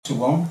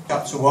Chapter 1.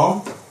 Chapter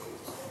 1.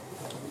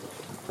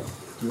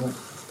 Do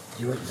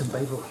you want the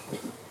Bible?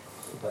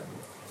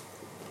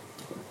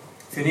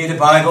 If you need a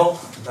Bible,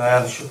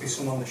 there should be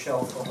some on the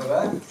shelf over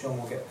there. John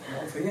will get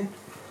one for you.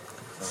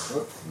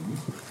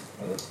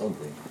 That's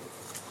something.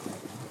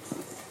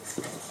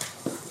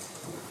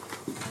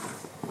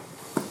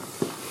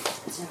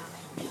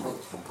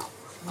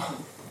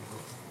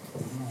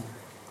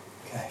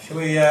 Okay, shall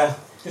we,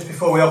 just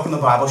before we open the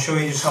Bible, shall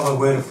we just have a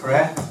word of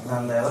prayer?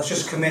 And let's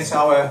just commit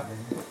our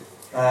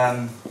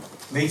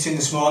meeting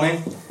this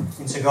morning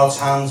into God's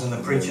hands and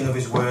the preaching of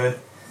His Word.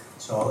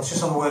 So let's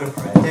just have a word of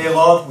prayer. Dear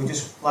Lord, we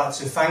just like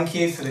to thank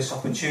you for this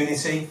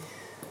opportunity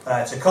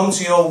to come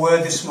to your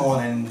Word this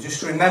morning and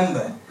just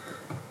remember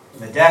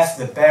the death,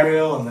 the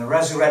burial and the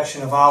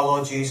resurrection of our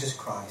Lord Jesus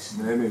Christ.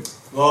 Amen.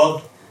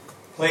 Lord,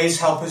 please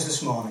help us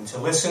this morning to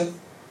listen.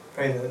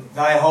 Pray that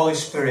thy Holy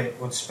Spirit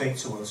would speak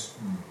to us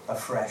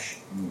afresh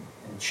and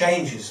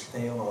change us,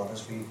 dear Lord,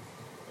 as we've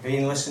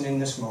been listening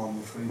this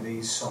morning through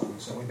these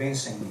songs that we've been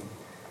singing.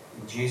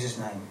 In Jesus'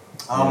 name.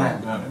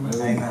 Amen. Amen.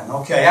 Amen.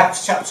 Okay,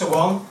 Acts chapter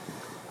 1.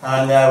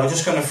 And we're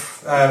just going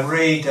to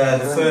read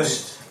the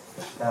first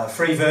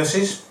 3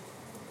 verses.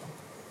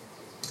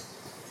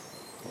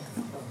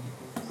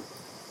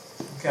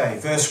 Okay,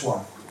 verse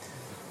 1.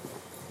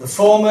 The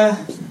former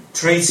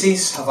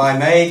treatise have I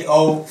made,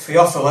 O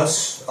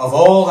Theophilus, of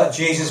all that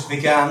Jesus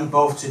began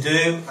both to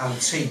do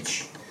and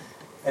teach,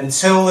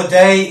 until the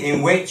day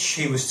in which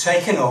he was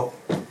taken up,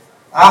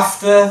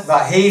 after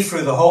that he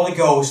through the Holy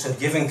Ghost had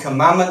given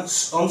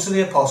commandments unto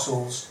the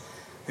apostles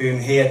whom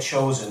he had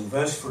chosen.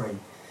 Verse 3.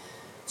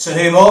 To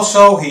whom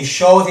also he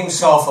showed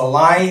himself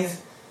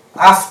alive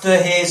after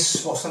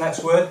his, what's the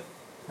next word?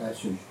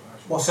 Passion.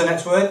 What's the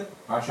next word?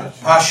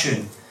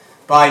 Passion.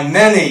 By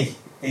many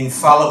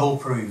infallible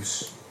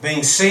proofs,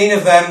 being seen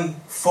of them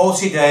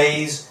 40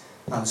 days,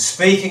 and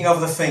speaking of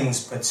the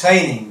things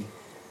pertaining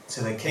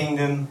to the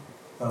kingdom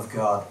of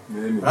God.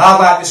 Amen. And I'd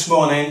like this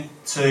morning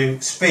to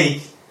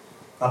speak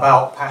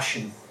about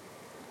passion.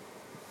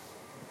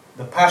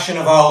 The passion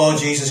of our Lord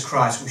Jesus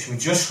Christ, which we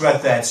just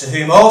read there. To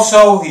whom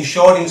also he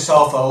showed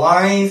himself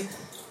alive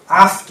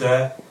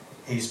after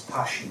his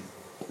passion.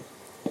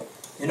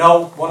 You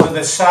know, one of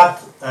the sad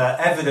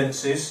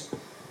evidences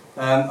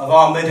of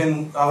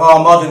our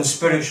modern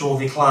spiritual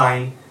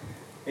decline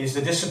is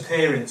the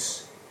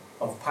disappearance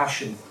of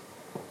passion.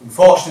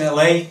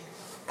 Unfortunately,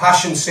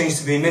 passion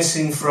seems to be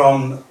missing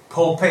from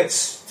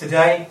pulpits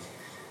today.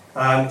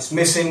 It's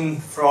missing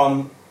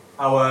from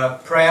our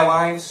prayer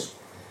lives.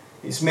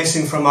 It's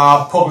missing from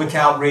our public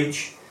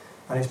outreach.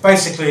 And it's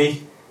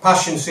basically,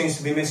 passion seems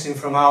to be missing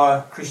from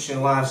our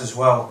Christian lives as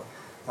well.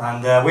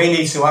 And we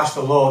need to ask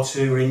the Lord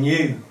to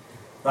renew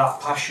that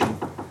passion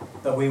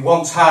that we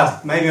once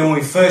had, maybe when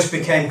we first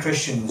became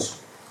Christians.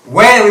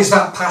 Where is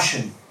that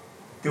passion?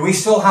 Do we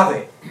still have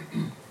it?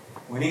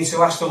 We need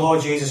to ask the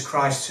Lord Jesus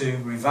Christ to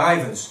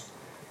revive us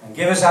and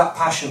give us that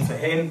passion for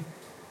Him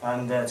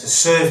and to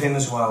serve Him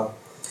as well.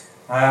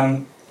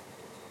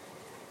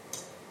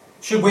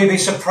 Should we be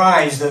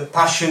surprised that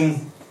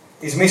passion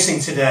is missing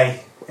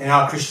today in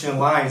our Christian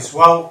lives?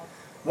 Well,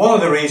 one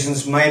of the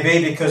reasons may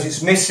be because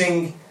it's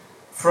missing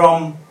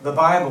from the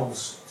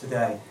Bibles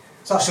today.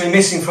 It's actually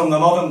missing from the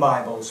modern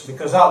Bibles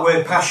because that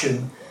word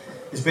passion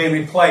is being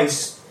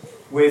replaced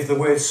with the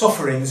word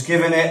sufferings,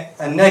 giving it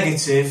a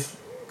negative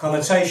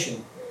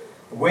connotation.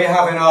 We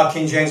have in our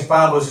King James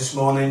Bibles this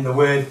morning the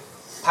word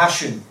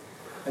passion.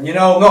 And you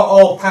know, not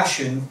all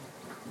passion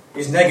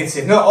is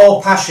negative. Not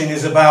all passion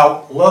is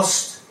about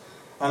lust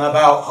and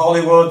about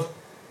Hollywood.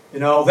 You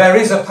know, there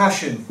is a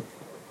passion.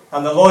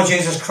 And the Lord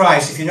Jesus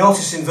Christ, if you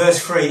notice in verse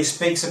 3, it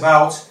speaks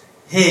about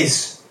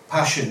His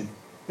passion.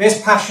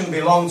 This passion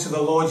belonged to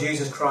the Lord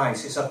Jesus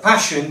Christ. It's a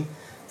passion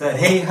that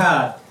He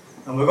had.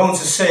 And we're going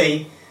to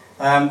see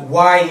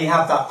why He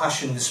had that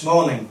passion this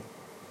morning.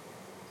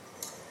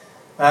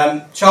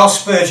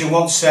 Charles Spurgeon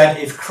once said,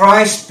 if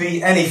Christ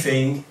be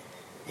anything,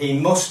 He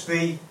must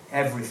be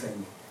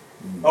everything.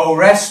 Oh,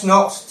 rest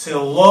not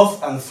till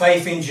love and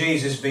faith in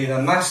Jesus be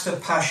the master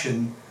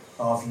passion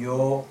of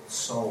your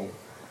soul.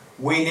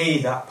 We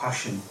need that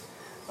passion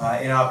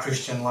in our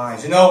Christian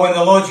lives. You know, when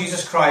the Lord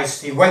Jesus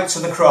Christ, He went to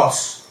the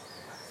cross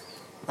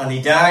and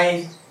He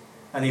died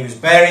and He was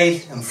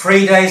buried and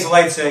 3 days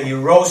later He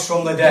rose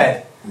from the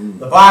dead.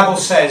 The Bible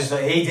says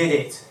that He did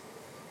it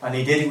and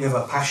He did it with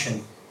a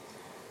passion.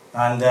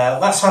 And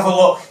let's have a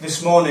look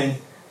this morning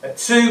at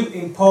 2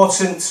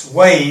 important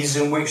ways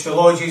in which the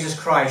Lord Jesus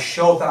Christ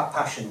showed that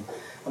passion.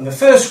 And the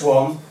first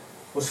one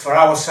was for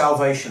our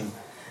salvation.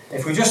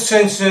 If we just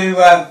turn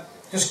to,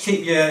 just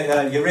keep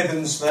your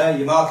ribbons there,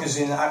 your markers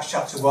in Acts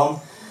chapter 1.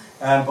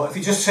 But if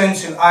you just turn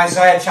to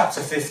Isaiah chapter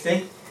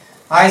 50.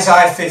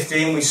 Isaiah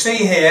 50, we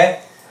see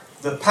here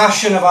the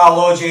passion of our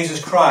Lord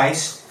Jesus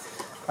Christ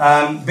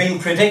being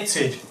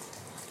predicted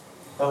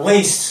at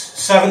least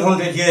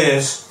 700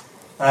 years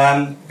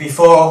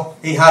before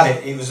He had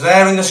it. It was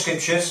there in the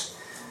scriptures.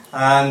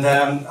 And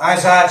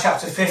Isaiah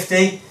chapter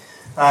 50,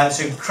 it's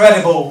an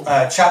incredible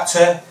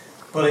chapter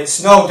But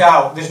there's no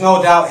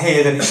doubt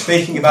here that it's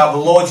speaking about the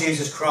Lord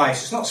Jesus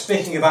Christ. It's not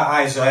speaking about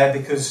Isaiah,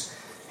 because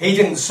he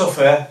didn't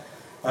suffer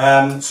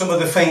some of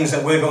the things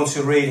that we're going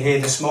to read here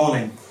this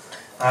morning.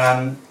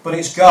 But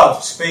it's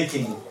God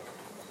speaking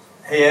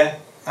here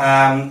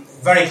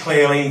very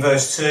clearly in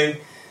verse 2.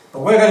 But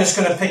we're just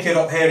going to pick it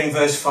up here in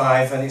verse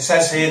 5. And it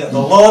says here that the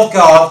Lord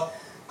God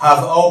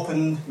have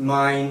opened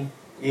mine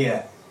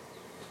ear.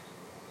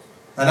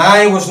 And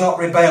I was not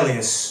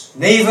rebellious,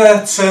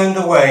 neither turned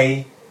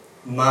away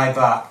my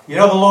back. You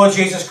know, the Lord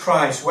Jesus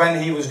Christ,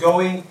 when he was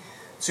going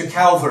to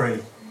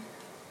Calvary,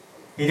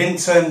 he didn't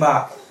turn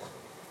back.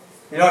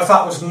 You know, if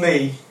that was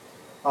me,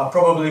 I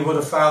probably would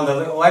have found a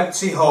little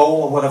empty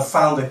hole, or would have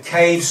found a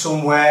cave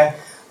somewhere,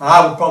 and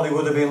I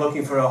would have been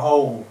looking for a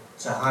hole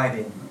to hide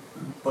in.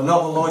 But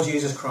not the Lord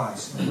Jesus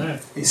Christ. Amen.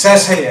 It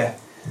says here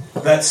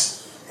that,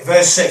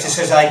 verse 6, it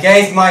says, I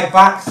gave my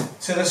back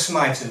to the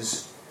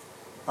smiters,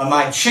 and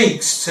my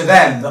cheeks to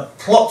them that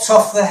plucked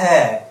off the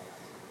hair.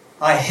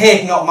 I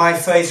hid not my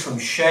face from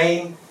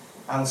shame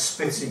and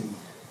spitting.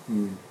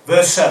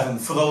 Verse 7,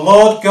 for the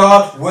Lord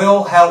God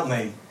will help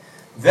me.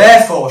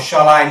 Therefore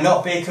shall I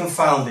not be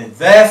confounded.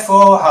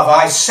 Therefore have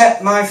I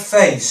set my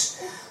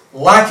face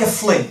like a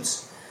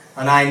flint,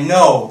 and I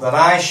know that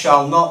I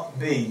shall not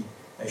be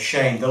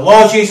ashamed. The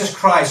Lord Jesus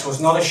Christ was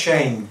not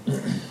ashamed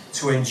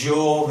to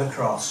endure the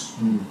cross.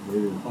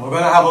 And we're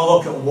going to have a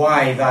look at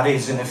why that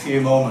is in a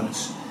few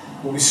moments.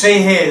 But we see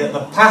here that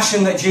the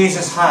passion that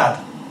Jesus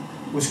had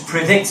was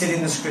predicted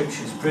in the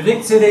Scriptures,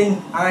 predicted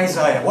in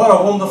Isaiah. What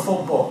a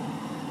wonderful book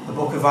the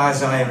book of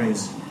Isaiah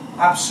is.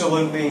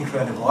 Absolutely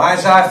incredible.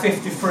 Isaiah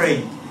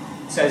 53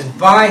 says,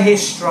 by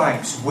his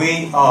stripes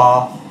we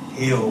are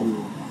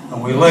healed.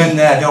 And we learn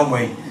there, don't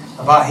we,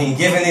 about him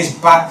giving his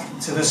back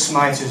to the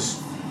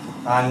smiters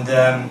and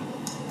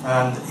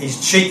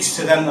his cheeks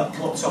to them that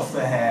plucked off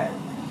their hair.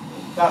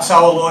 That's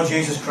our Lord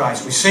Jesus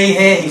Christ. We see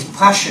here his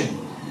passion.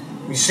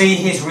 We see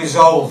his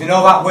resolve. You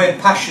know, that word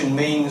passion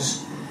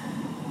means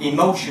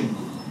emotion.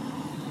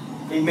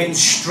 It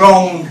means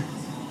strong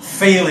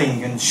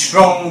feeling and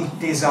strong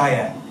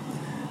desire.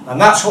 And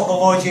that's what the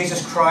Lord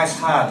Jesus Christ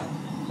had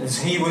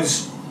as he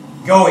was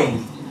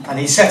going, and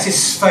he set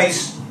his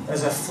face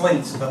as a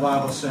flint, the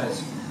Bible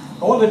says.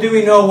 I wonder, do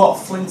we know what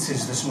flint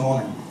is this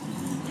morning?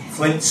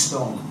 Flint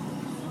stone.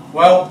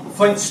 Well,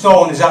 flint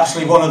stone is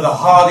actually one of the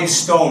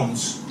hardest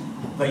stones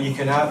that you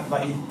can have,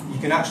 that you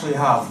can actually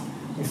have.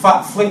 In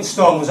fact, flint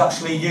stone was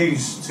actually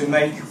used to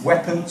make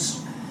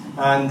weapons,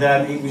 and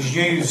it was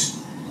used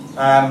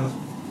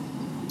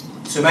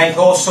to make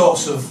all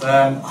sorts of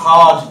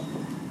hard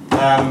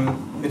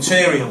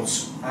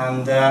materials.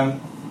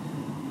 And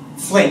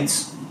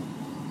flint,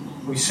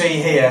 we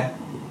see here,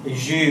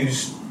 is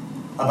used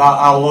about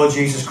our Lord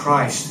Jesus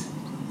Christ.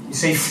 You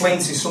see,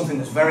 flint is something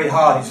that's very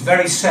hard, it's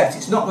very set,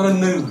 it's not going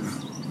to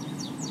move.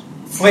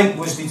 Flint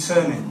was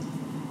determined.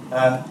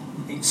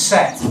 It's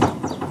set.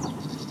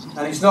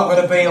 And it's not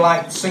going to be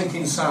like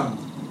sinking sand.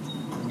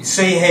 We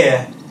see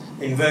here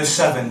in verse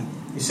 7,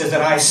 he says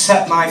that I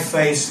set my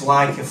face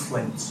like a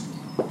flint.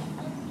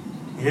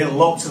 He didn't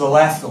look to the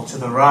left or to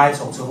the right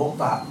or to look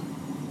back.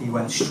 He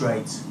went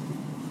straight.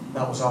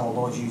 That was our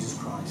Lord Jesus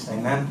Christ.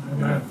 Amen?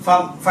 Amen.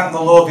 Thank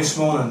the Lord this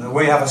morning that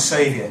we have a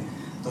Saviour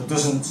that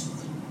doesn't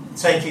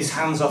take his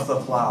hands off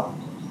the plough,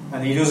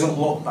 and he doesn't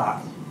look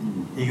back.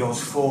 He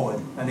goes forward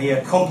and he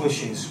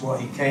accomplishes what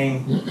he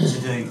came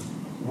to do.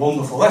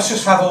 Wonderful. Let's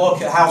just have a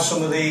look at how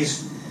some of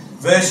these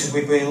verses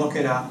we've been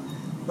looking at,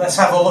 let's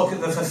have a look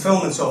at the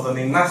fulfillment of them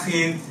in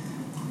Matthew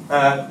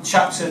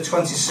chapter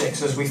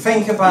 26, as we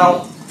think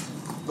about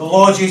the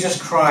Lord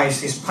Jesus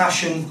Christ, his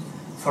passion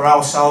for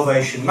our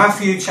salvation.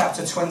 Matthew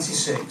chapter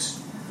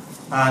 26.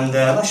 And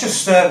let's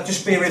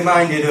just be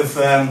reminded of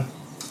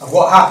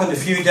what happened a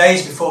few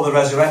days before the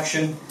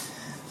resurrection.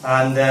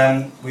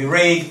 And we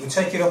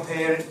take it up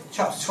here,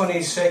 chapter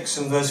 26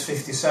 and verse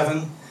 57.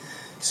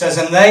 It says,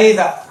 and they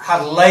that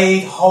had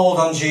laid hold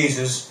on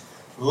Jesus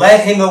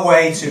led him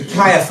away to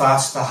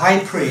Caiaphas, the high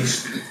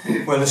priest,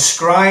 where the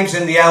scribes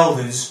and the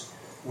elders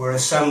were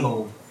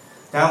assembled.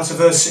 Down to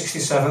verse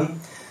 67.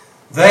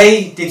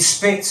 They did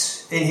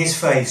spit in his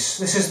face.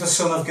 This is the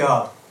Son of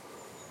God.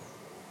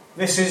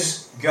 This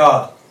is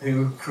God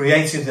who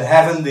created the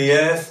heaven, the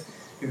earth,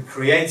 who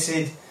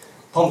created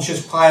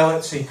Pontius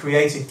Pilate, he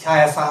created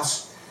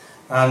Caiaphas.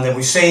 And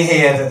we see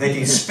here that they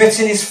did spit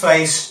in his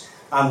face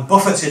and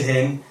buffeted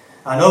him,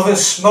 and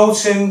others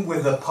smote him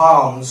with the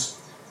palms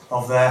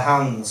of their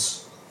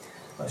hands.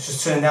 Let's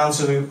just turn down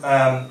to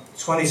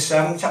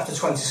chapter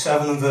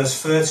 27 and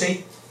verse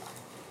 30.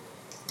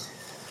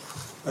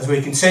 As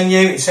we continue,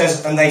 it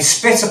says, and they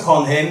spit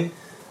upon him,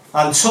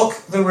 and took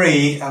the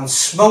reed, and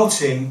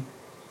smote him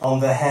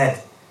on the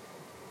head.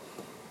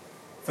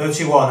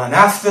 31. And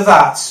after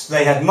that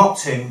they had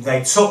mocked him,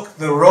 they took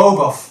the robe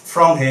off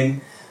from him,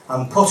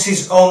 and put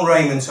his own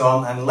raiment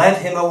on, and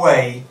led him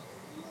away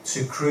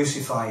to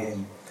crucify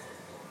him.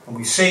 And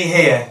we see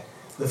here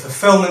the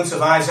fulfillment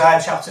of Isaiah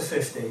chapter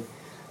 50,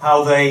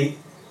 how they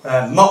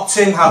mocked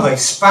him, how they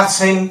spat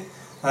him,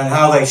 and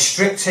how they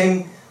stripped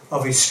him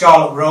of his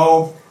scarlet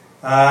robe,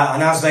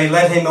 and as they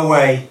led him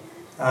away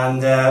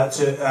and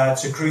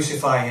to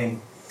crucify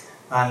him.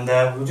 And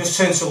we'll just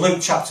turn to Luke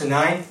chapter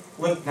 9.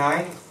 Luke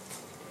 9.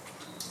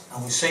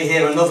 And we see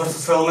here another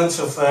fulfillment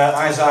of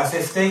Isaiah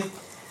 50.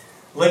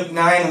 Luke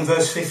 9 and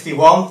verse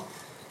 51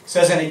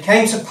 says, "And it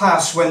came to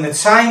pass when the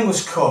time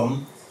was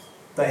come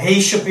that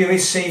he should be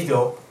received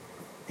up,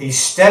 he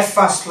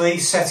steadfastly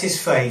set his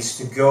face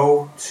to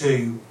go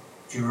to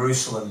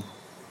Jerusalem."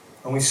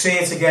 And we see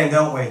it again,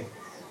 don't we?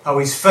 How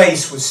his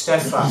face was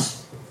steadfast.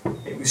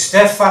 It was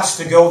steadfast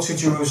to go to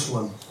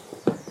Jerusalem.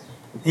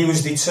 He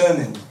was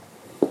determined.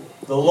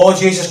 The Lord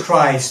Jesus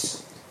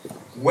Christ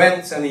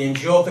went and he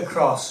endured the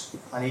cross,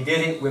 and he did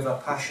it with a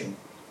passion.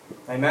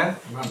 Amen?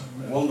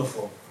 Amen.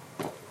 Wonderful.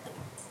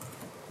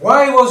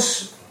 Why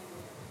was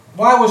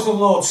the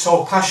Lord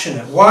so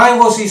passionate? Why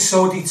was he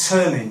so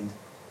determined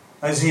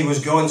as he was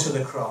going to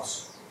the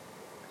cross?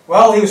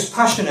 Well, he was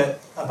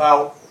passionate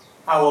about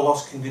our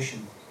lost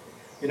condition.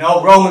 You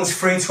know, Romans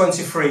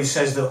 3:23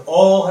 says that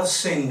all have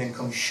sinned and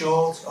come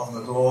short of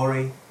the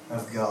glory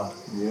of God.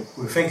 Yep.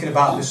 We were thinking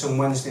about this on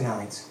Wednesday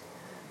night.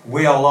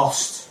 We are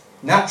lost.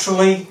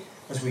 Naturally,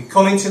 as we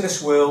come into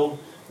this world,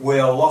 we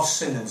are lost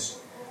sinners.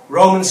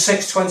 Romans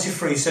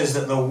 6:23 says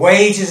that the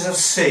wages of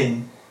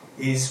sin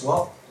is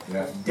what?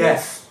 Yeah.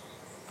 Death.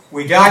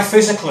 We die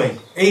physically,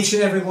 each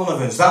and every one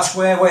of us. That's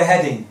where we're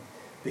heading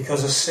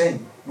because of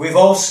sin. We've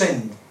all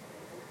sinned.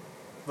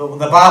 But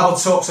the Bible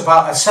talks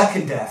about a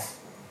second death.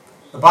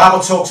 The Bible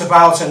talks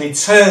about an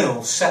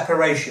eternal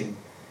separation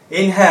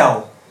in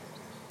hell,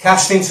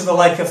 cast into the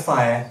lake of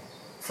fire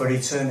for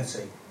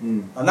eternity.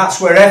 And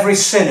that's where every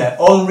sinner,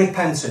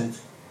 unrepentant,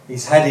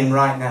 is heading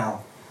right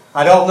now.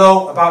 I don't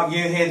know about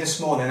you here this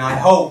morning. I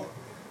hope,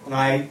 and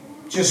I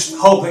just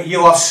hope that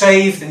you are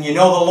saved and you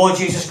know the Lord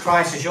Jesus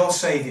Christ as your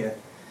Saviour.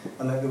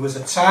 And that there was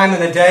a time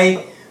and a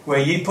day where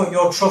you put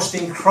your trust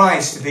in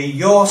Christ to be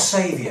your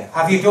Saviour.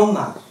 Have you done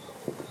that?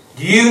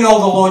 Do you know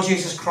the Lord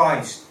Jesus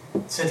Christ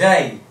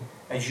today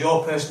as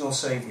your personal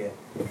Saviour?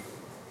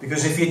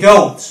 Because if you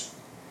don't,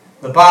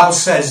 the Bible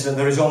says that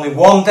there is only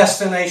one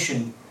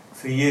destination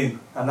for you,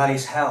 and that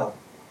is hell.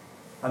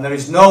 And there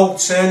is no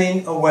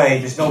turning away,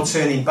 there's no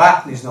turning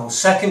back, there's no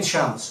second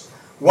chance.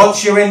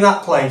 Once you're in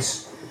that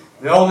place,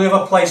 the only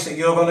other place that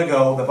you're going to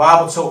go, the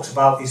Bible talks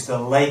about, is the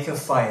lake of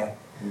fire,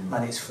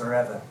 and it's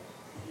forever.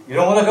 You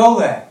don't want to go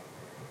there.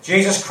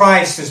 Jesus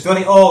Christ has done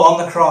it all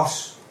on the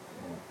cross.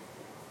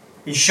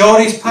 He showed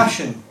his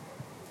passion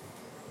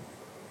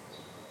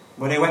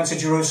when he went to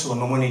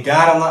Jerusalem and when he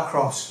died on that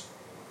cross.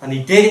 And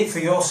he did it for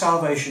your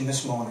salvation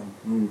this morning.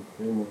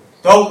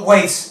 Don't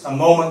wait a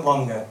moment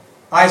longer.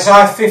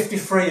 Isaiah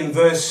 53 and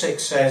verse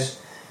 6 says,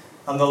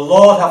 "And the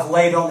Lord hath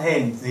laid on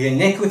him the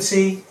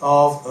iniquity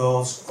of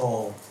us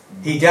all."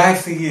 He died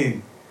for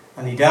you,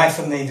 and he died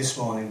for me this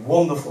morning.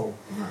 Wonderful.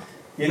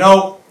 You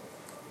know,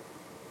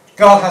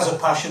 God has a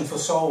passion for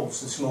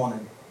souls this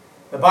morning.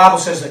 The Bible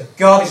says that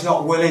God is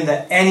not willing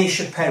that any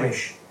should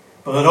perish,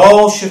 but that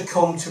all should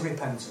come to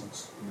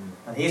repentance.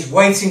 And he is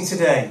waiting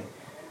today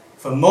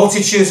for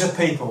multitudes of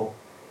people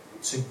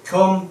to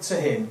come to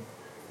him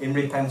in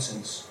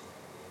repentance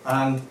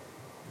and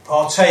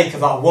partake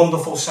of that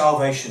wonderful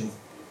salvation.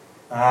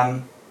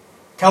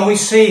 Can we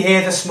see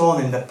here this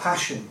morning the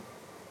passion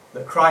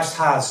that Christ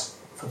has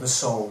for the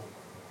soul?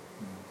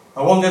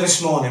 I wonder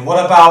this morning,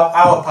 what about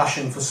our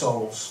passion for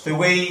souls? Do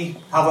we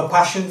have a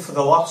passion for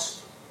the lost?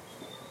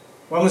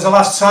 When was the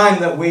last time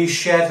that we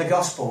shared the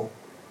gospel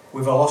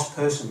with a lost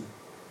person?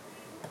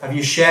 Have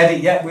you shared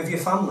it yet with your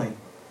family?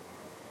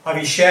 Have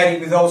you shared it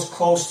with those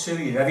close to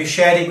you? Have you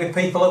shared it with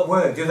people at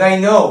work? Do they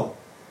know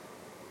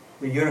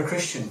that you're a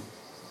Christian?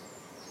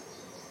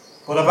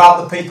 What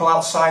about the people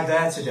outside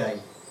there today?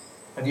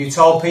 Have you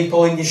told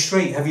people in your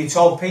street? Have you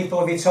told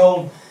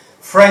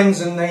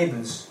friends and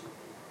neighbours?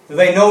 Do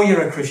they know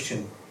you're a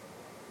Christian?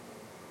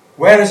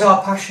 Where is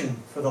our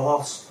passion for the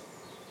lost?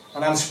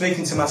 And I'm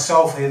speaking to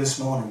myself here this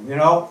morning. You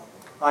know,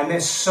 I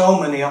miss so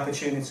many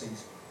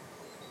opportunities.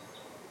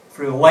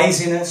 Through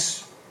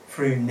laziness,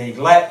 through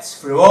neglect,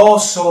 through all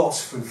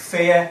sorts, through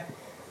fear.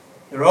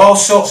 There are all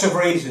sorts of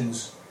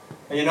reasons.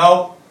 And you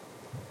know,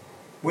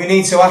 we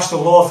need to ask the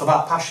Lord for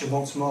that passion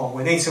once more.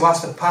 We need to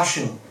ask the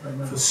passion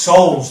for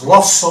souls,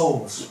 lost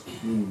souls.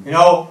 You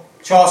know,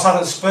 Charles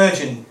Haddon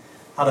Spurgeon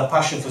had a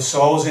passion for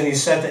souls, and he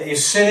said that if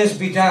sinners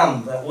be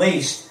damned, at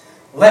least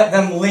let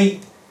them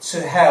leap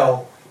to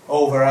hell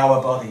over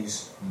our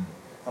bodies.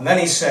 And then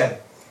he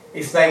said,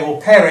 if they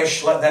will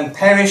perish, let them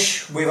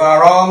perish with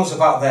our arms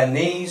about their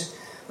knees.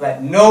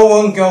 Let no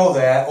one go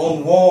there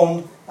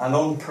unwarned and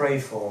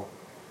unprayed for.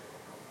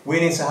 We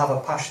need to have a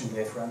passion,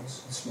 dear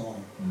friends, this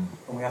morning.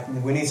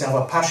 And we need to have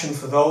a passion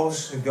for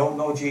those who don't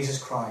know Jesus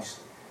Christ.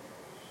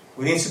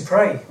 We need to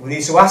pray. We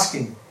need to ask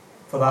him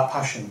for that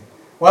passion.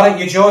 Why don't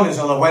you join us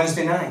on a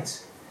Wednesday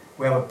night?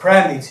 We have a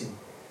prayer meeting.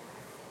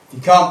 If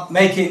you can't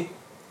make it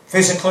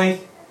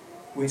physically,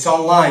 it's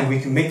online. We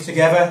can meet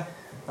together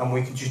and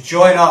we can just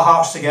join our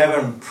hearts together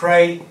and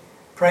pray.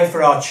 Pray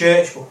for our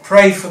church, but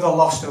pray for the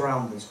lost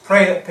around us.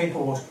 Pray that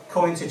people will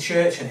come into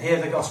church and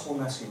hear the gospel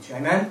message.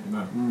 Amen?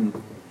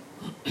 Amen.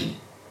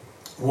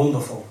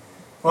 Wonderful.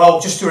 Well,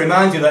 just to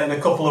remind you that in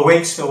a couple of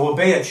weeks there will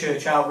be a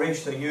church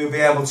outreach that you'll be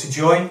able to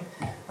join,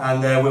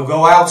 and we'll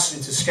go out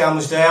into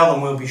Skelmersdale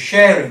and we'll be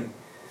sharing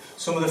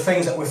some of the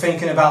things that we're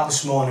thinking about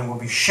this morning. We'll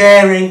be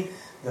sharing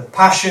the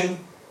passion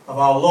of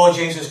our Lord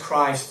Jesus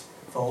Christ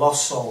for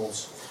lost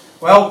souls.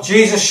 Well,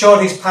 Jesus showed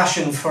his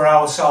passion for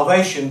our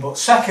salvation, but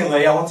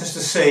secondly, I want us to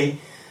see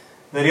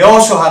that he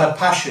also had a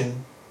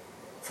passion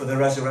for the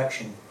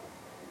resurrection.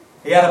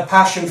 He had a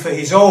passion for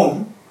his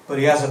own, but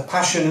he has a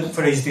passion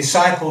for his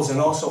disciples and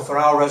also for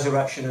our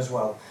resurrection as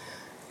well.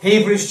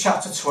 Hebrews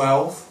chapter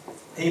 12,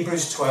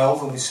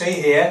 and we see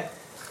here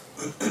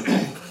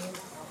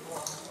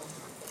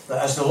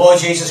that as the Lord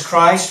Jesus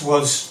Christ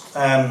was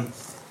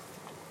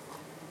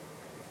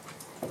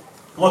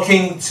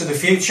looking to the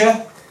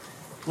future,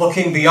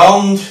 looking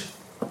beyond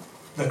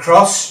the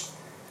cross,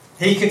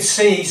 he could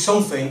see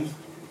something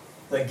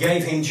that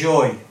gave him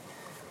joy.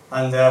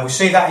 And we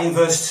see that in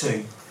verse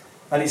 2.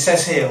 And it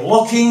says here,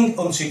 looking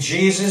unto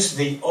Jesus,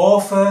 the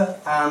author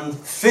and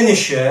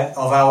finisher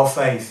of our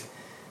faith.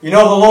 You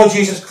know, the Lord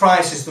Jesus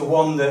Christ is the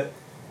one that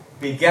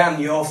began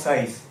your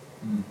faith.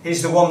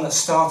 He's the one that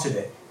started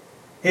it.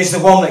 He's the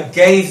one that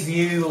gave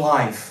you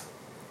life.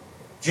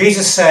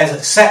 Jesus says,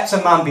 except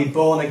a man be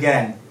born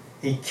again,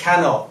 he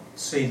cannot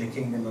see the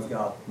kingdom of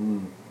God.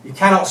 You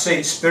cannot see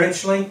it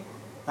spiritually,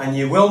 and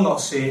you will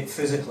not see it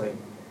physically.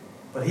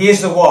 But he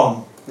is the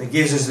one that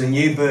gives us the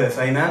new birth.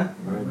 Amen?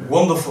 Amen.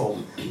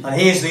 Wonderful. And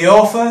he is the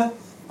author,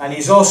 and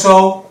he's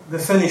also the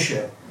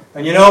finisher.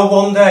 And you know,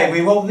 one day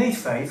we won't need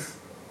faith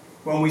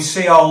when we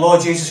see our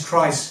Lord Jesus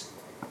Christ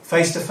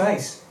face to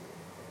face.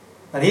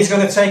 And he's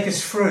going to take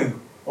us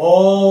through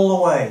all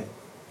the way.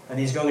 And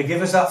he's going to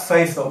give us that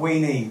faith that we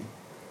need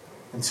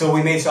until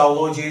we meet our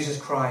Lord Jesus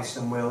Christ,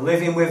 and we're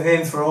living with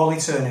him for all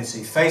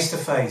eternity, face to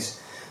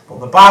face. But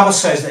the Bible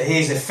says that he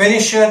is the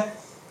finisher,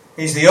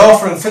 he's the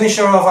author and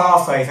finisher of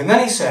our faith. And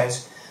then he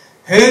says,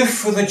 who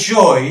for the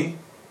joy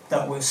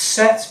that was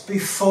set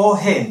before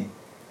him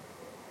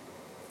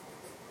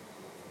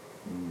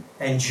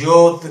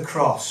endured the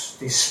cross,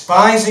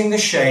 despising the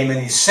shame, and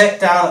he sat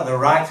down at the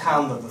right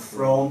hand of the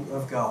throne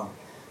of God.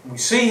 And we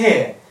see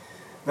here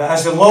that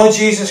as the Lord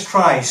Jesus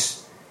Christ,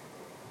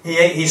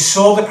 he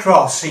saw the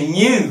cross, he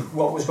knew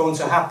what was going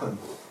to happen.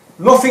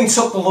 Nothing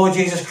took the Lord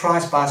Jesus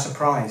Christ by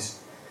surprise.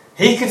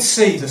 He could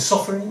see the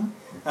suffering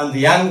and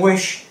the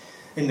anguish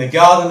in the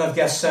Garden of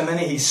Gethsemane.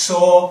 He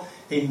saw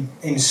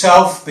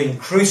himself being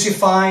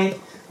crucified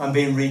and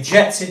being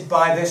rejected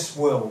by this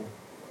world,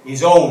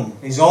 his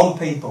own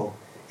people.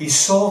 He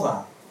saw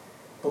that.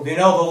 But you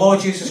know, the Lord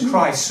Jesus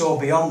Christ saw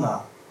beyond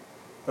that.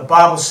 The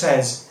Bible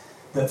says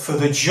that for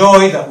the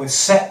joy that was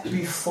set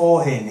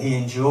before him, he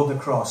endured the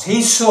cross.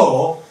 He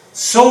saw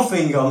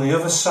something on the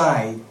other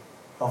side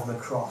of the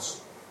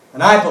cross.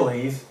 And I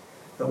believe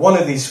that one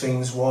of these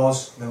things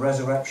was the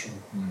resurrection.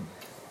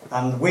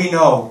 And we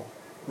know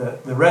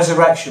that the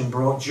resurrection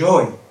brought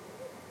joy,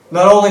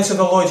 not only to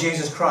the Lord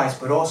Jesus Christ,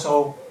 but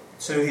also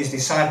to his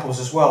disciples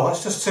as well.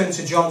 Let's just turn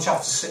to John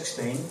chapter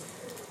 16.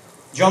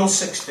 John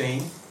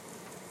 16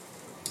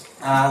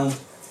 and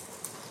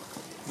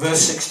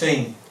verse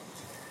 16.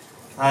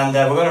 And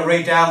we're going to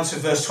read down to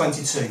verse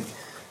 22.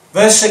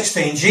 Verse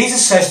 16,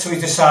 Jesus says to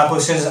his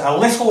disciples, he says, a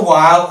little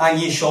while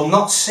and ye shall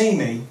not see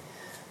me,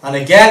 and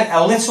again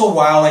a little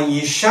while and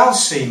ye shall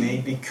see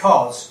me,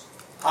 because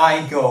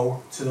I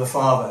go to the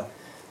Father.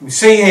 We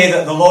see here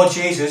that the Lord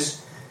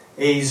Jesus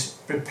is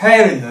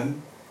preparing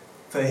them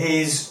for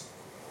his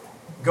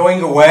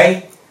going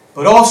away,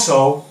 but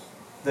also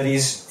that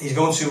he's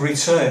going to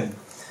return.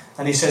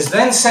 And he says,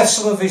 then said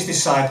some of his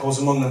disciples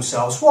among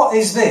themselves, what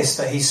is this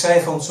that he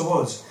saith unto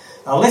us?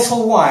 A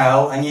little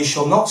while and ye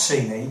shall not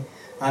see me,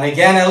 and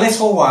again a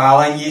little while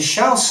and ye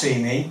shall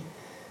see me,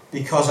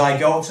 because I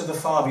go to the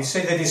Father. You see,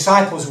 the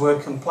disciples were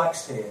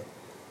perplexed here.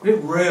 They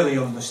didn't really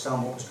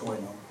understand what was going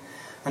on.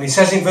 And he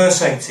says in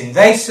verse 18,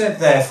 they said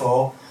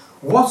therefore,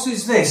 what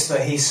is this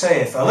that he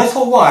saith? A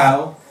little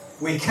while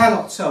we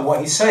cannot tell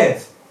what he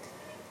saith.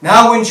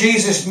 Now when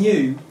Jesus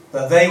knew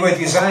that they were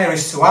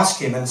desirous to ask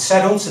him, and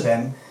said unto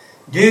them,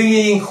 do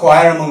ye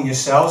inquire among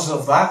yourselves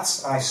of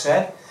that? I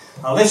said,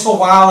 a little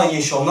while and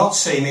ye shall not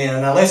see me,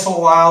 and a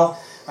little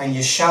while and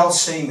ye shall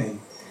see me.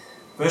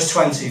 Verse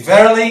 20,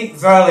 verily,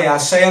 verily, I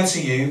say unto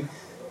you,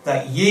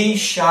 that ye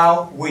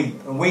shall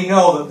weep. And we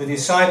know that the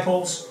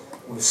disciples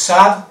were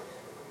sad,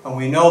 and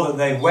we know that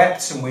they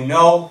wept, and we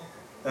know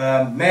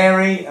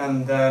Mary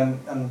and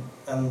the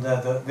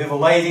other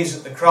ladies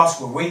at the cross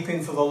were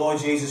weeping for the Lord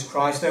Jesus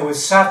Christ. There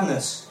was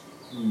sadness.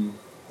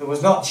 There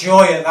was not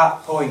joy at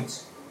that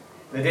point.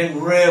 They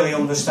didn't really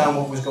understand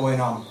what was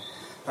going on.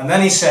 And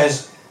then he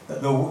says,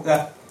 but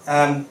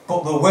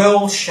the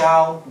world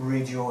shall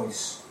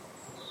rejoice.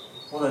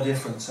 What a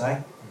difference,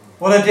 eh?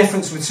 What a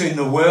difference between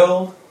the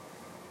world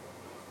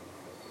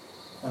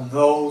and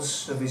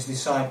those of his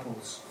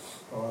disciples.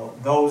 Or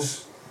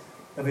those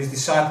of his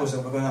disciples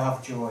that were going to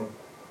have joy.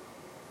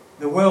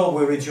 The world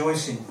were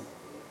rejoicing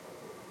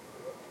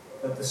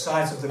at the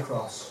sight of the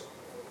cross.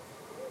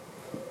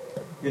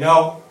 You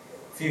know,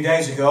 if few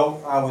days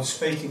ago, I was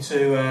speaking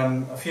to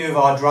a few of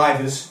our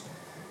drivers,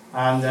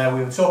 and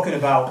we were talking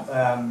about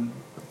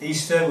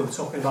Easter, we were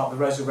talking about the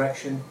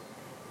resurrection,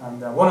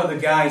 and one of the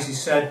guys, he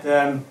said,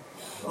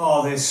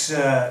 this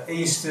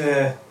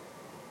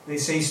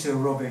Easter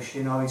rubbish,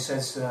 he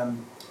says,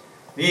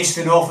 the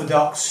Eastern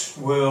Orthodox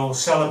will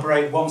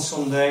celebrate one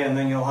Sunday, and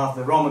then you'll have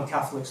the Roman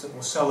Catholics that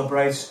will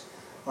celebrate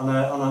on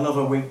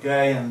another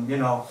weekday, and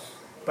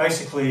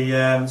basically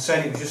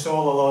saying it was just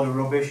all a load of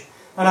rubbish.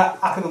 And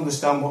I can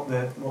understand what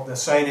they're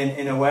saying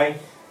in a way,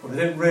 but they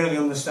didn't really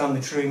understand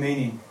the true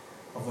meaning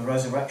of the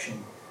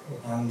resurrection.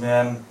 And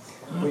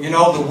but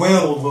the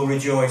world will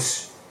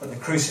rejoice at the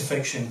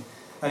crucifixion.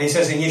 And he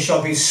says, and ye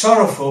shall be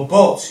sorrowful,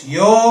 but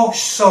your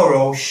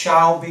sorrow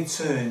shall be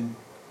turned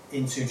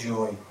into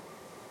joy.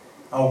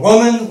 A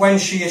woman, when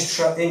she is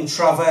in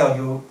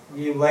travail,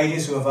 you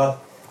ladies who have had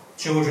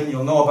children,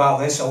 you'll know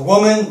about this. A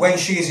woman, when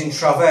she is in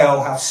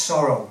travail, hath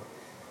sorrow,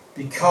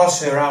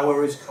 because her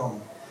hour is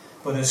come.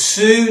 But as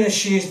soon as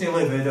she is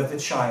delivered of the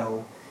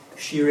child,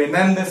 she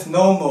remembereth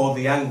no more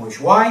the anguish.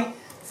 Why?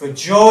 For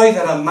joy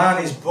that a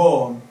man is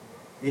born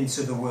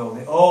into the world.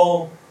 It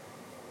all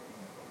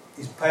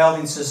is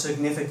paled into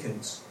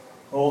significance.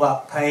 All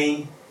that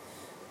pain,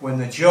 when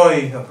the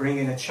joy of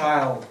bringing a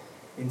child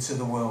into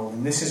the world.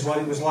 And this is what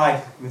it was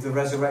like with the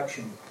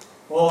resurrection.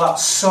 All that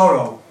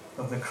sorrow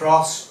of the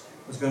cross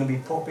was going to be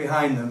put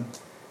behind them,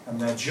 and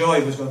their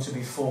joy was going to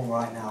be full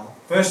right now.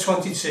 Verse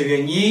 22,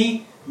 and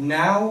ye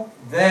now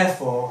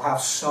therefore have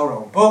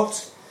sorrow,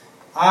 but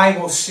I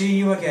will see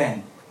you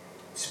again.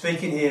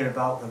 Speaking here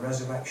about the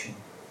resurrection.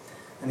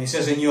 And he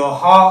says, and your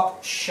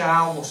heart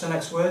shall, what's the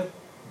next word?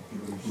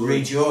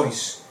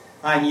 Rejoice.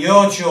 And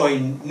your joy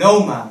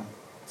no man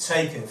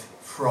taketh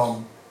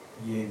from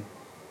you.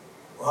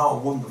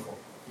 Wow, wonderful.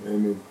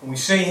 Amen. And we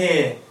see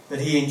here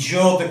that he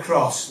endured the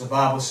cross, the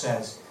Bible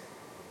says.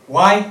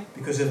 Why?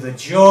 Because of the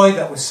joy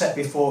that was set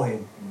before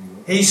him.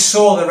 He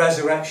saw the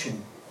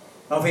resurrection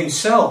of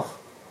himself,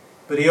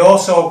 but he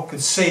also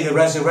could see the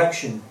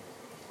resurrection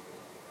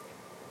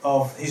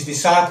of his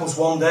disciples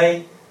one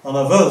day, and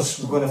of us.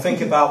 We're going to think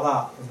about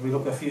that as we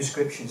look at a few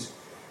scriptures.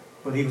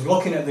 But he was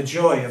looking at the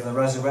joy of the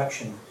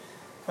resurrection.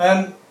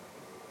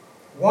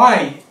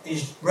 Why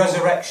is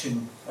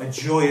resurrection a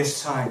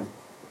joyous time?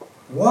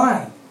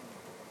 Why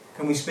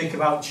can we speak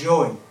about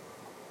joy?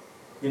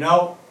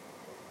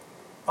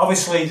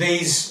 Obviously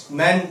these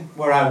men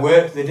where I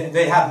work,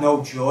 they had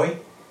no joy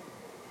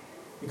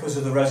because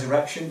of the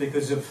resurrection,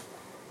 because of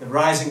the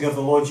rising of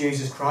the Lord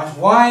Jesus Christ.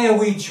 Why are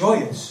we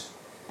joyous?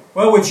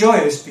 Well, we're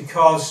joyous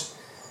because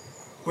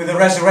with the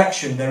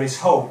resurrection there is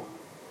hope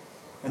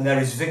and there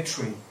is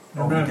victory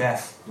over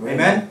death.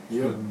 Amen?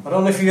 Yeah. I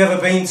don't know if you've ever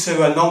been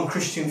to a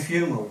non-Christian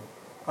funeral.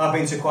 I've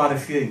been to quite a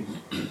few.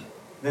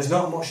 There's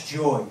not much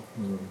joy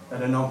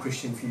at a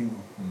non-Christian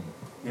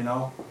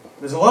funeral.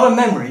 There's a lot of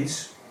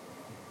memories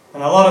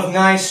and a lot of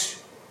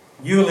nice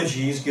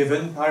eulogies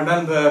given. I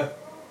remember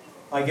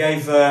I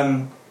did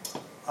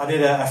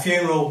a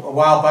funeral a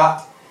while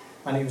back,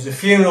 and it was a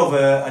funeral of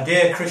a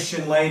dear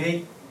Christian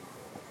lady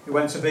who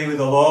went to be with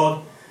the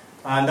Lord.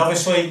 And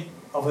obviously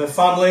of her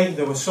family,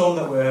 there were some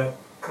that were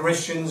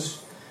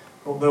Christians,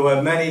 but there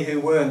were many who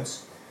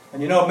weren't.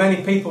 And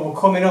many people were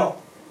coming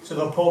up to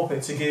the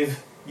pulpit to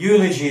give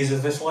eulogies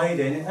of this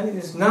lady, and it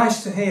was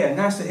nice to hear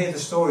the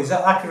stories.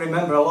 I can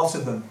remember a lot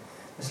of them.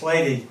 This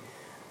lady,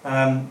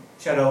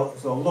 she had a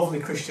lovely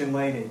Christian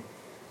lady,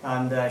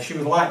 and she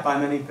was liked by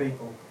many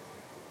people.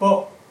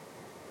 But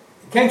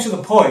it came to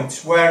the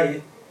point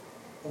where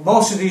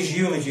most of these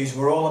eulogies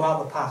were all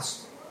about the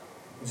past.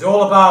 It was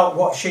all about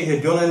what she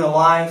had done in her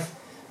life,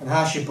 and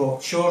how she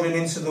brought children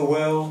into the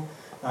world,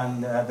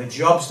 and the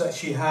jobs that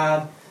she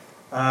had,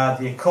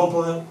 the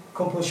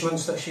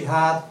accomplishments that she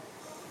had.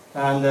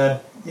 And,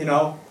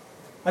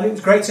 and it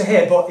was great to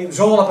hear, but it was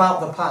all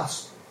about the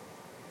past.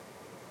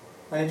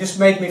 And it just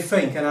made me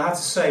think, and I had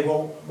to say,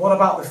 well, what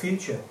about the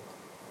future?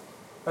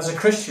 As a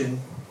Christian,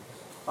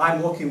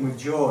 I'm looking with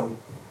joy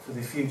for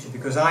the future,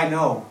 because I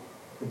know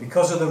that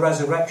because of the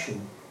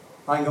resurrection,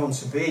 I'm going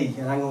to be,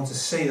 and I'm going to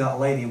see that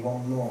lady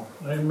one more.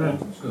 Amen.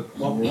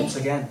 Once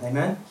again.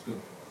 Amen?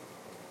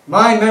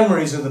 My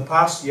memories of the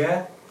past,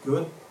 yeah,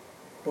 good.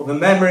 But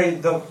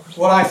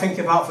what I think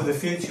about for the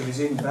future is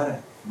even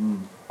better.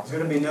 There's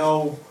going to be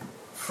no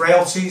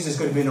frailties. There's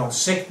going to be no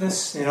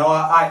sickness.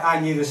 I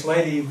knew this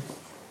lady,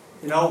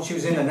 she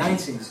was in her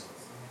 90s.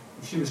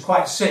 She was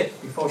quite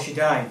sick before she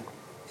died.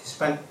 She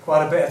spent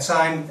quite a bit of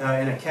time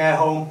in a care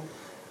home.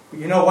 But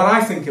what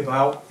I think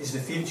about is the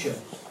future.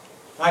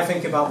 I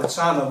think about the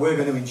time that we're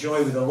going to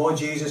enjoy with the Lord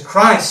Jesus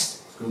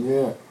Christ.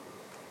 Yeah.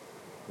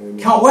 Amen.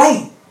 Can't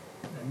wait.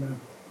 Amen.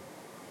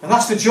 And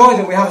that's the joy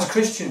that we have as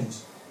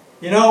Christians.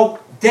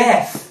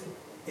 Death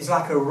is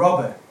like a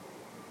robber.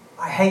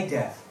 I hate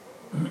death.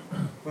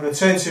 We're going to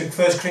turn to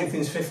 1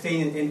 Corinthians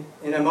 15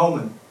 in a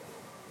moment.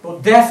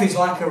 But death is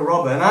like a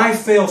robber. And I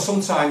feel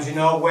sometimes,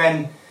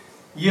 when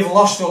you've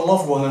lost a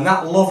loved one and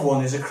that loved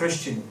one is a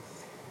Christian,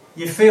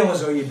 you feel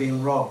as though you're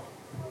being robbed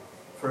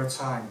for a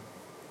time.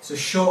 It's a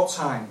short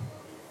time.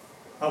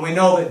 And we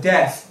know that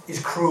death is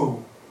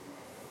cruel.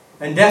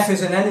 And death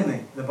is an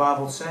enemy, the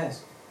Bible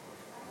says.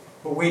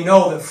 But we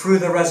know that through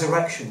the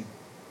resurrection,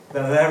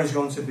 that there is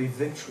going to be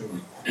victory.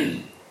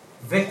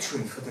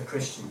 Victory for the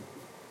Christian.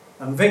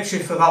 And victory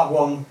for that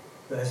one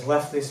that has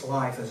left this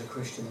life as a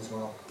Christian as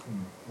well.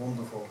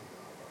 Wonderful.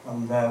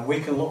 And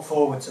we can look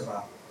forward to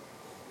that.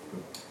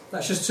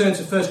 Let's just turn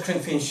to 1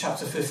 Corinthians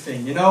chapter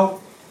 15. You know,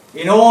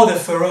 in order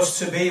for us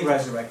to be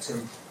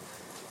resurrected,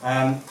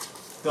 the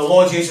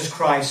Lord Jesus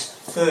Christ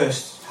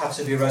first had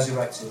to be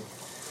resurrected.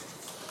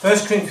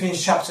 1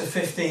 Corinthians chapter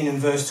 15 and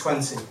verse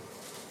 20. It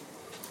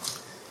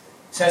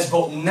says,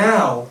 "But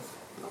now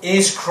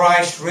is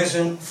Christ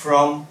risen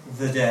from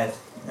the dead."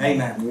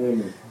 Amen.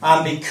 Amen.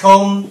 "And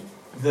become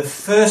the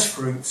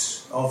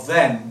firstfruits of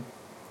them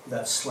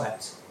that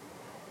slept."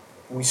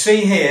 We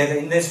see here that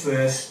in this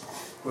verse,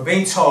 we're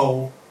being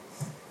told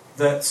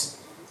that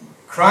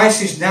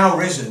Christ is now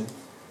risen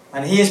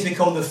and he has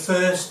become the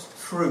first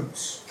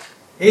fruits.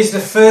 He is the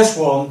first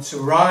one to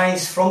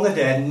rise from the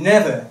dead,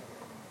 never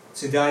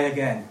to die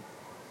again.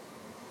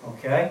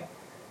 Okay?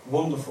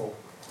 Wonderful.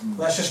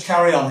 Let's just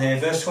carry on here.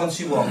 Verse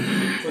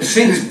 21. "For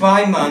since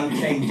by man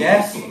came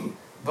death,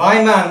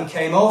 by man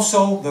came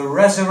also the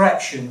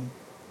resurrection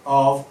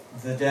of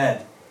the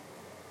dead.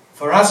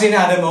 For as in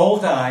Adam all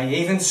die,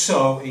 even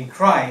so in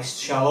Christ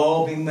shall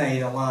all be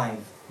made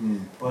alive.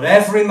 But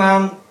every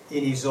man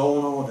in his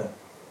own order.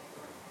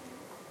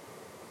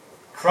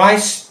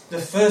 Christ the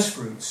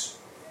firstfruits,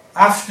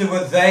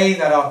 afterward they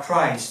that are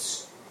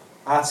Christ's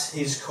at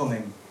his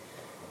coming."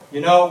 You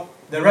know,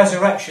 the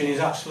resurrection is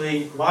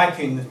actually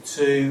likened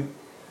to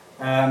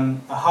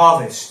a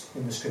harvest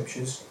in the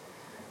scriptures.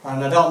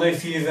 And I don't know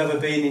if you've ever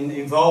been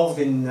involved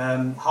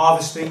in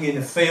harvesting in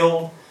a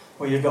field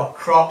where you've got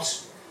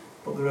crops,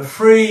 but there are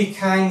three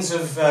kinds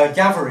of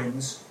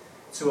gatherings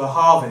to a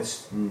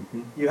harvest.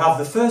 You have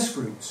the first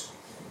fruits.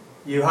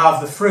 You have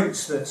the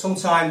fruits that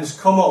sometimes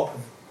come up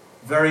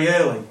very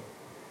early,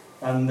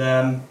 and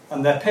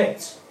they're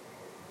picked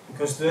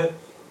because they're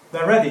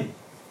ready.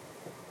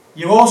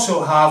 You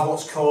also have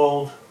what's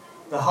called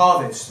the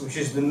harvest, which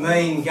is the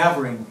main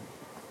gathering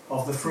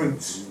of the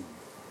fruits.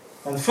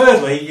 And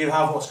thirdly, you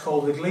have what's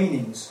called the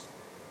gleanings,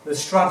 the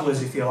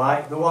straddlers, if you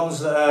like, the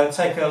ones that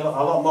take a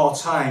lot more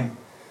time,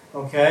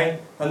 okay?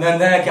 And then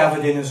they're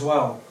gathered in as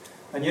well.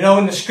 And you know,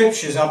 in the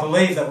scriptures, I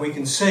believe that we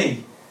can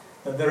see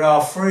that there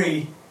are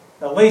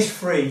at least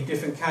three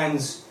different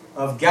kinds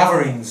of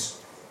gatherings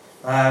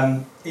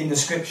in the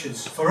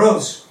scriptures for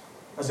us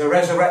as a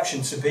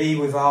resurrection to be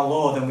with our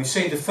Lord. And we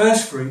see the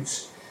first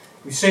fruits.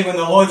 We see when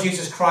the Lord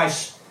Jesus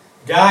Christ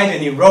died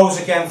and he rose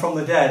again from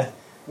the dead.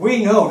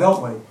 We know,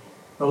 don't we?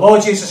 The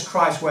Lord Jesus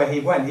Christ, where he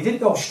went, he didn't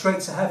go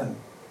straight to heaven.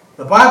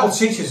 The Bible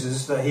teaches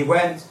us that he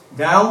went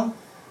down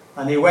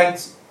and he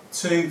went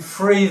to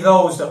free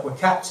those that were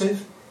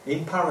captive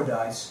in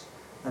paradise.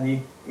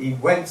 And he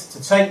went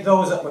to take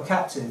those that were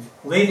captive,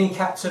 leading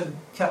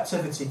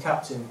captivity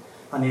captive,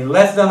 and he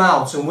led them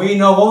out. And we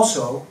know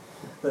also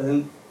that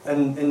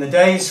in the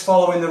days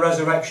following the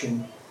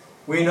resurrection,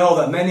 we know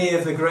that many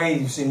of the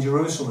graves in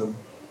Jerusalem,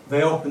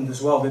 they opened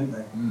as well, didn't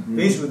they?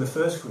 These were the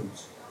first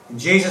fruits. And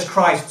Jesus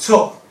Christ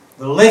took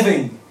the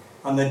living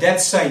and the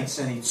dead saints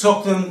and he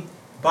took them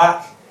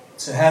back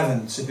to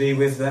heaven to be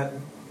with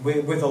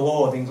the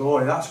Lord in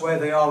glory. That's where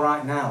they are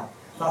right now.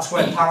 That's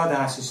where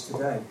paradise is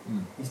today.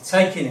 He's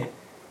taking it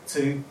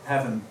to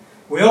heaven.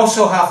 We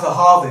also have the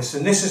harvest,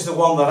 and this is the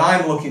one that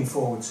I'm looking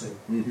forward to.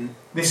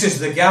 This is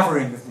the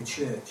gathering of the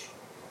church,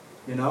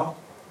 you know.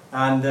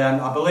 And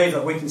I believe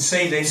that we can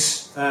see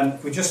this.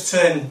 If we just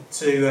turn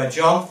to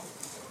John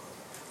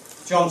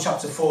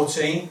chapter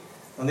 14,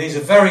 and these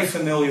are very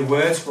familiar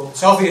words, but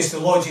it's obvious the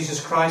Lord Jesus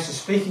Christ is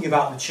speaking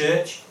about the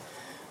church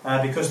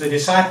because the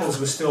disciples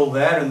were still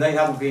there and they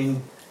hadn't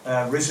been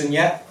risen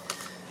yet.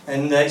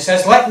 And it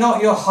says, "Let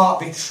not your heart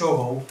be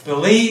troubled.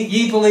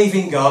 Ye believe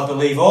in God,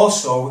 believe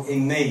also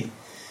in me.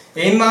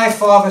 In my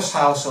Father's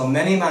house are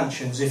many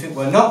mansions. If it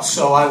were not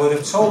so, I would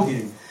have told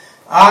you.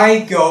 I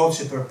go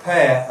to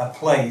prepare a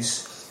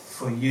place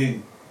for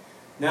you."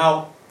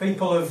 Now,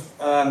 people have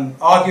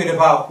argued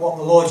about what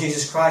the Lord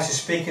Jesus Christ is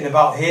speaking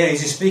about here.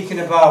 Is he speaking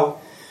about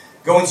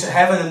going to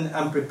heaven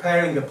and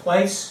preparing a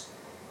place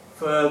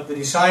for the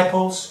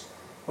disciples?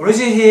 Or is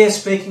he here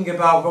speaking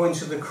about going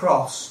to the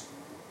cross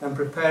and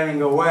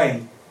preparing a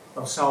way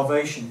of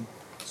salvation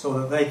so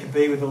that they could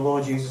be with the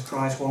Lord Jesus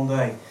Christ one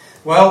day?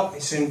 Well,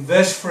 it's in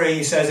verse 3,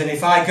 he says, "And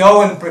if I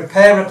go and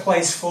prepare a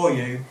place for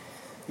you,"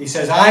 he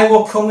says, "I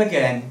will come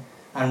again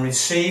and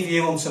receive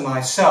you unto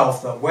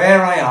myself, that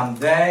where I am,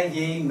 there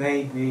ye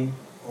may be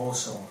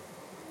also."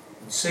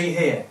 You see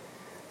here,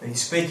 that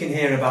he's speaking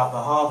here about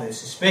the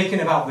harvest. He's speaking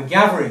about the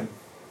gathering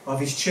of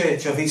his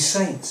church, of his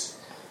saints.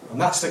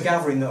 And that's the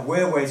gathering that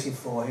we're waiting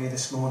for here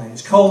this morning.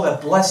 It's called a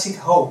blessed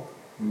hope.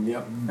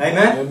 Yep.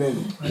 Amen?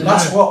 Amen.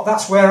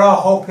 That's where our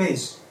hope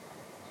is.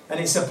 And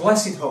it's a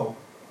blessed hope.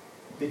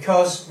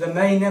 Because there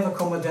may never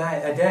come a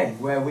day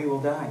where we will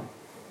die.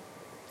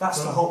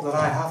 That's the hope that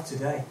I have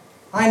today.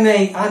 I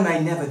may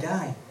never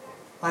die.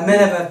 I may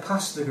never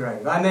pass the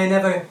grave. I may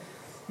never,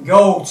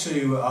 go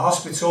to a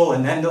hospital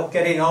and end up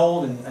getting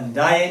old and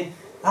dying.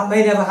 That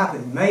may never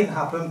happen. It may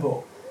happen,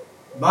 but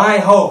my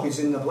hope is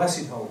in the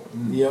blessed hope.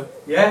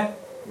 Yep. Yeah?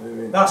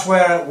 Amen. That's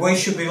where we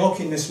should be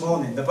looking this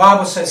morning. The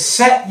Bible says,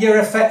 set your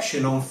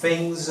affection on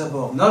things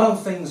above, not on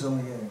things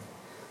on the earth.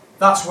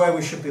 That's where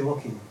we should be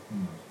looking.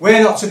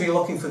 We're not to be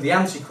looking for the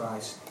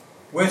Antichrist.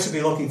 We're to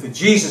be looking for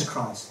Jesus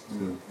Christ,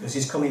 because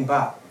He's coming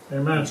back.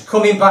 Amen. He's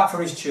coming back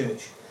for His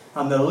church.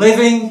 And the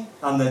living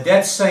and the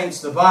dead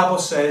saints, the Bible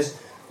says,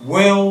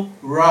 will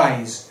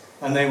rise.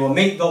 And they will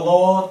meet the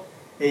Lord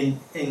in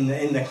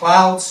the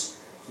clouds.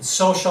 And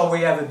so shall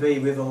we ever be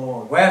with the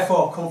Lord.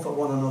 Wherefore, comfort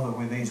one another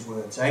with these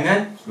words.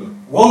 Amen?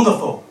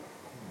 Wonderful.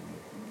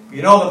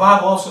 You know, the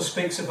Bible also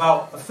speaks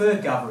about a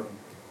third gathering.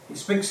 It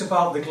speaks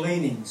about the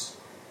gleanings.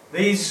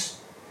 These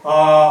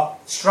are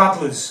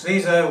stragglers.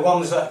 These are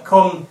ones that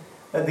come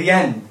at the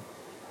end.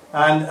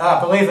 And I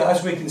believe that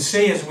as we can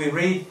see, as we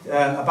read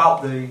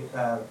about the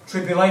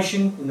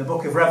tribulation in the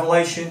book of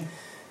Revelation,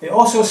 it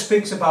also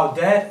speaks about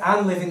dead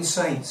and living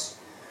saints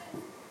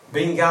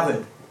being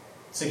gathered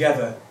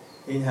together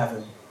in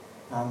heaven.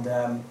 And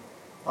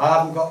I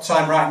haven't got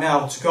time right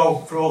now to go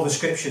through all the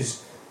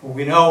scriptures, but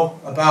we know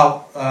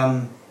about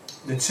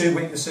the two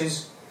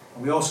witnesses,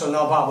 and we also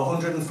know about the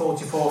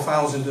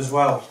 144,000 as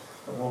well,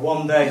 that will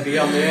one day be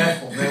on the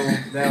earth,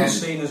 but they are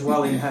seen as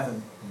well in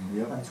heaven.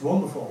 Yep. And it's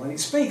wonderful. And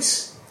it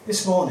speaks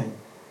this morning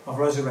of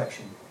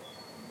resurrection.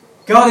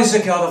 God is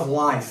a God of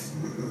life.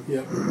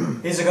 Yep.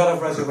 He's a God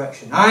of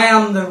resurrection. I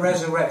am the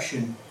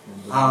resurrection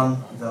and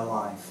the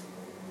life.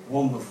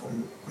 Wonderful.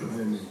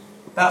 Amen.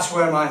 That's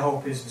where my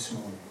hope is this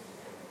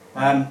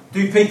morning.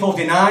 Do people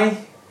deny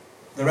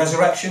the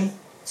resurrection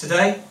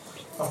today?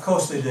 Of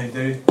course they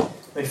do.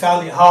 They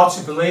found it hard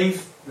to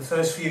believe the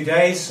first few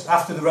days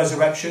after the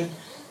resurrection.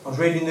 I was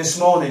reading this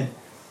morning.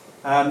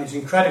 It's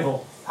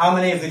incredible how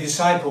many of the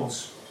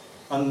disciples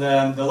and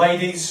the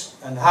ladies,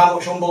 and how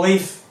much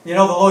unbelief. You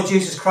know, the Lord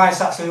Jesus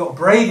Christ actually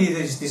upbraided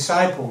His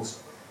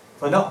disciples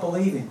for not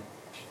believing.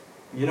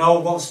 You know,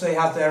 once they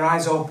had their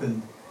eyes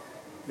opened,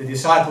 the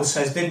disciples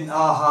says, didn't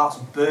our hearts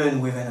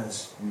burn within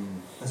us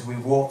as we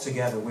walked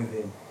together with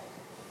Him?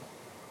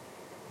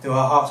 Do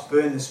our hearts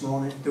burn this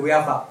morning? Do we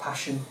have that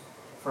passion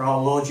for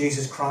our Lord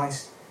Jesus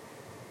Christ?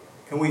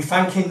 Can we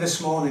thank Him this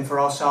morning for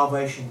our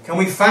salvation? Can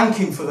we thank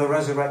Him for the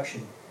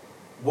resurrection?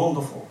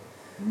 Wonderful.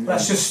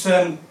 Let's just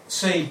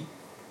see.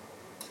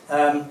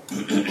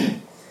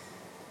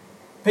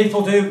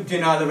 People do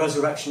deny the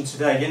resurrection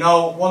today. You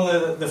know, one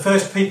of the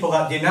first people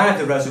that denied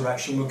the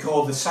resurrection were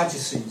called the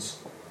Sadducees.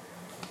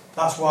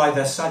 That's why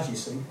they're sad, you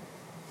see.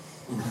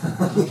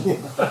 Well,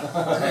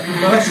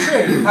 that's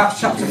true. Acts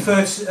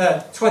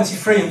chapter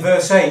 23 and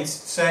verse 8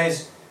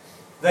 says,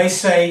 they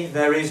say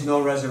there is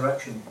no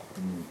resurrection.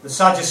 The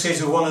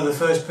Sadducees were one of the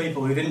first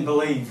people who didn't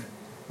believe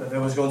that there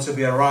was going to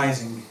be a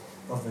rising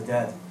of the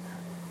dead.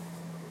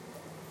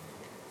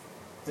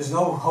 There's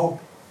no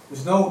hope,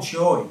 there's no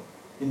joy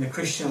in the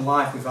Christian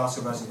life without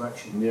a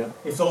resurrection. Yeah.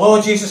 If the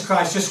Lord Jesus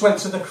Christ just went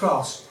to the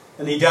cross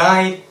and He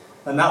died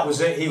and that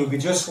was it, He would be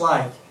just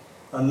like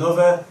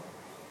another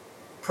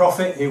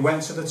prophet who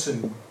went to the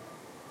tomb.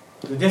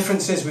 The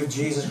difference is with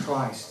Jesus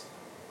Christ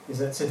is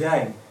that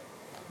today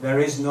there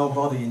is no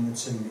body in the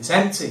tomb. It's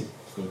empty.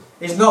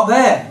 He's not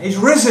there. He's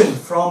risen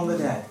from the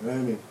dead.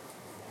 Amen.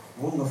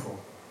 Wonderful.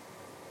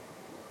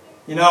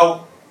 You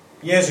know,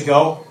 years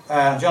ago,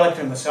 Angelica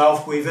and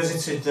myself, we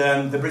visited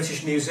the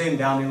British Museum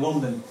down in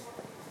London.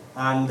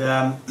 And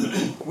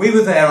we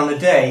were there on a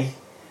day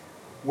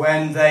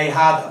when they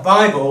had a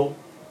Bible,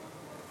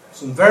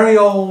 some very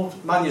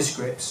old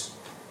manuscripts.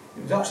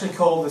 It was actually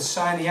called the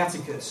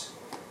Sinaiticus.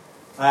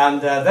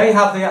 And they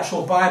had the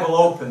actual Bible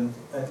open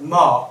at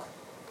Mark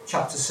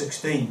chapter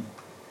 16.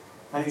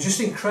 And it was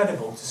just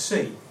incredible to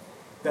see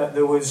that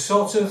there was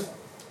sort of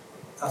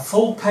a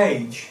full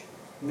page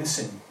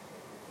missing.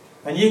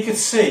 And you could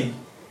see,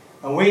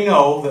 and we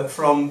know that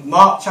from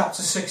Mark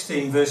chapter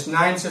 16, verse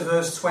 9 to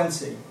verse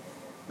 20,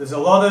 there's a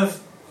lot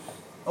of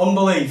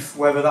unbelief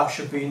whether that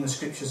should be in the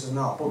scriptures or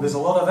not. But there's a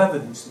lot of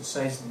evidence that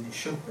says that it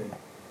should be.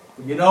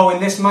 But you know,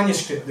 in this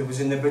manuscript that was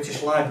in the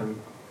British Library,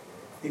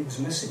 it was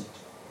missing.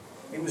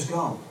 It was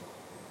gone.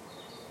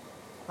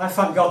 I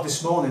thank God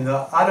this morning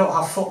that I don't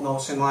have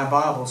footnotes in my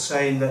Bible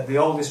saying that the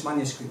oldest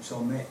manuscripts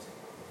omit.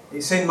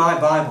 It's in my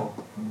Bible.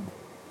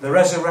 The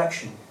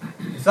resurrection.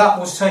 If that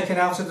was taken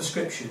out of the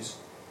scriptures,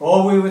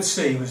 all we would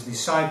see was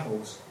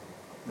disciples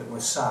that were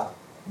sad.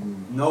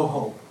 No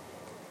hope.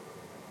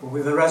 But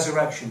with the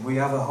resurrection, we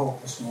have a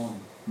hope this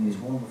morning. It's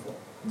wonderful.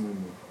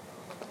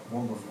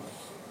 Wonderful.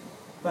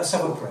 Let's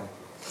have a prayer.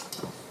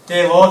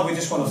 Dear Lord, we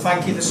just want to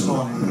thank You this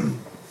morning.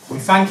 We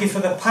thank You for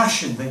the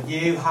passion that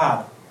You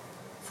had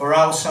for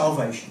our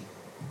salvation.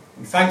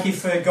 We thank You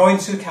for going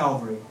to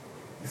Calvary.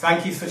 We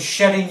thank You for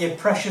shedding Your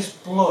precious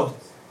blood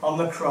on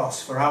the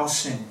cross for our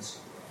sins.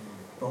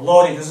 But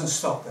Lord, it doesn't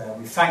stop there.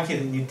 We thank You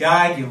that You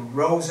died, You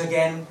rose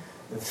again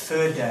the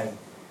third day.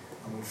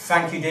 And we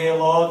thank You, dear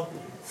Lord,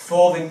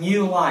 for the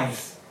new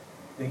life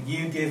that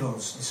You give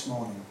us this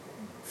morning.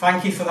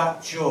 Thank You for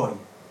that joy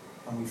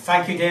And we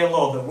thank you, dear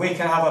Lord, that we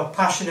can have a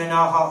passion in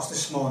our hearts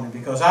this morning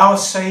because our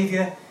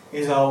Saviour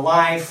is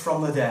alive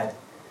from the dead.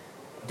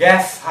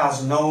 Death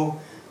has no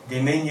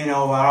dominion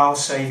over our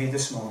Saviour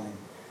this morning.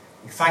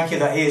 We thank you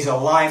that he is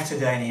alive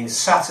today and he is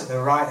sat at the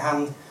right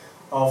hand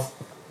of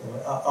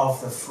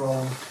the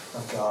throne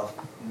of God.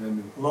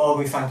 Amen. Lord,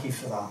 we thank you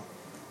for that.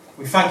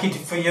 We thank you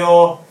for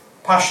your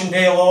passion,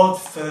 dear Lord,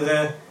 for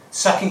the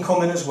second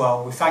coming as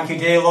well. We thank you,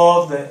 dear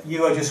Lord, that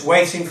you are just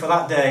waiting for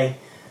that day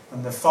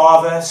and the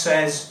Father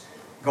says,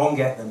 go and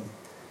get them.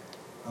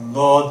 And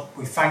Lord,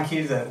 we thank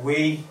you that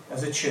we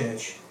as a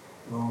church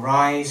will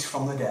rise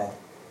from the dead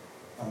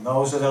and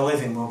those that are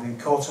living will be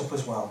caught up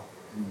as well.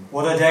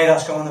 What a day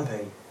that's going to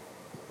be.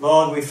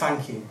 Lord, we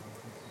thank you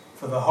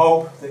for the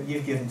hope that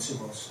you've given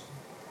to us.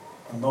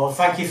 And Lord,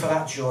 thank you for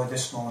that joy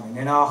this morning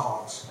in our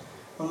hearts.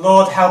 And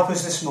Lord, help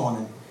us this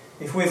morning.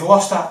 If we've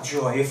lost that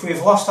joy, if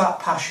we've lost that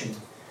passion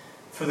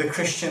for the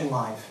Christian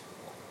life,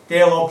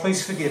 dear Lord,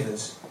 please forgive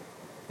us.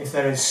 If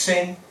there is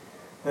sin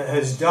that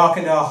has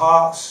darkened our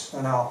hearts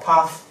and our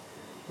path,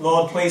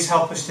 Lord, please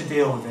help us to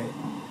deal with it.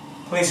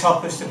 Please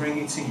help us to bring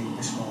it to you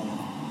this morning.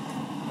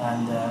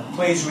 And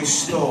please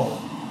restore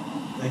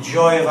the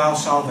joy of our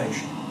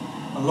salvation.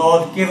 And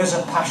Lord, give us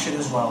a passion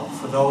as well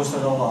for those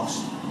that are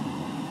lost.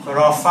 For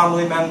our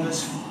family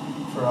members,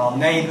 for our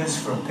neighbours,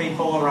 for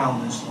people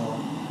around us, Lord.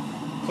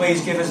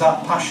 Please give us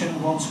that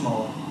passion once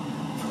more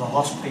for the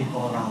lost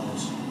people around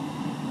us.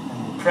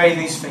 And we pray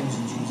these things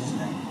in Jesus'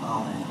 name.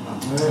 Amen.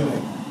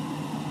 Amen.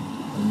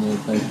 Amen.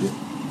 Thank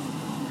you.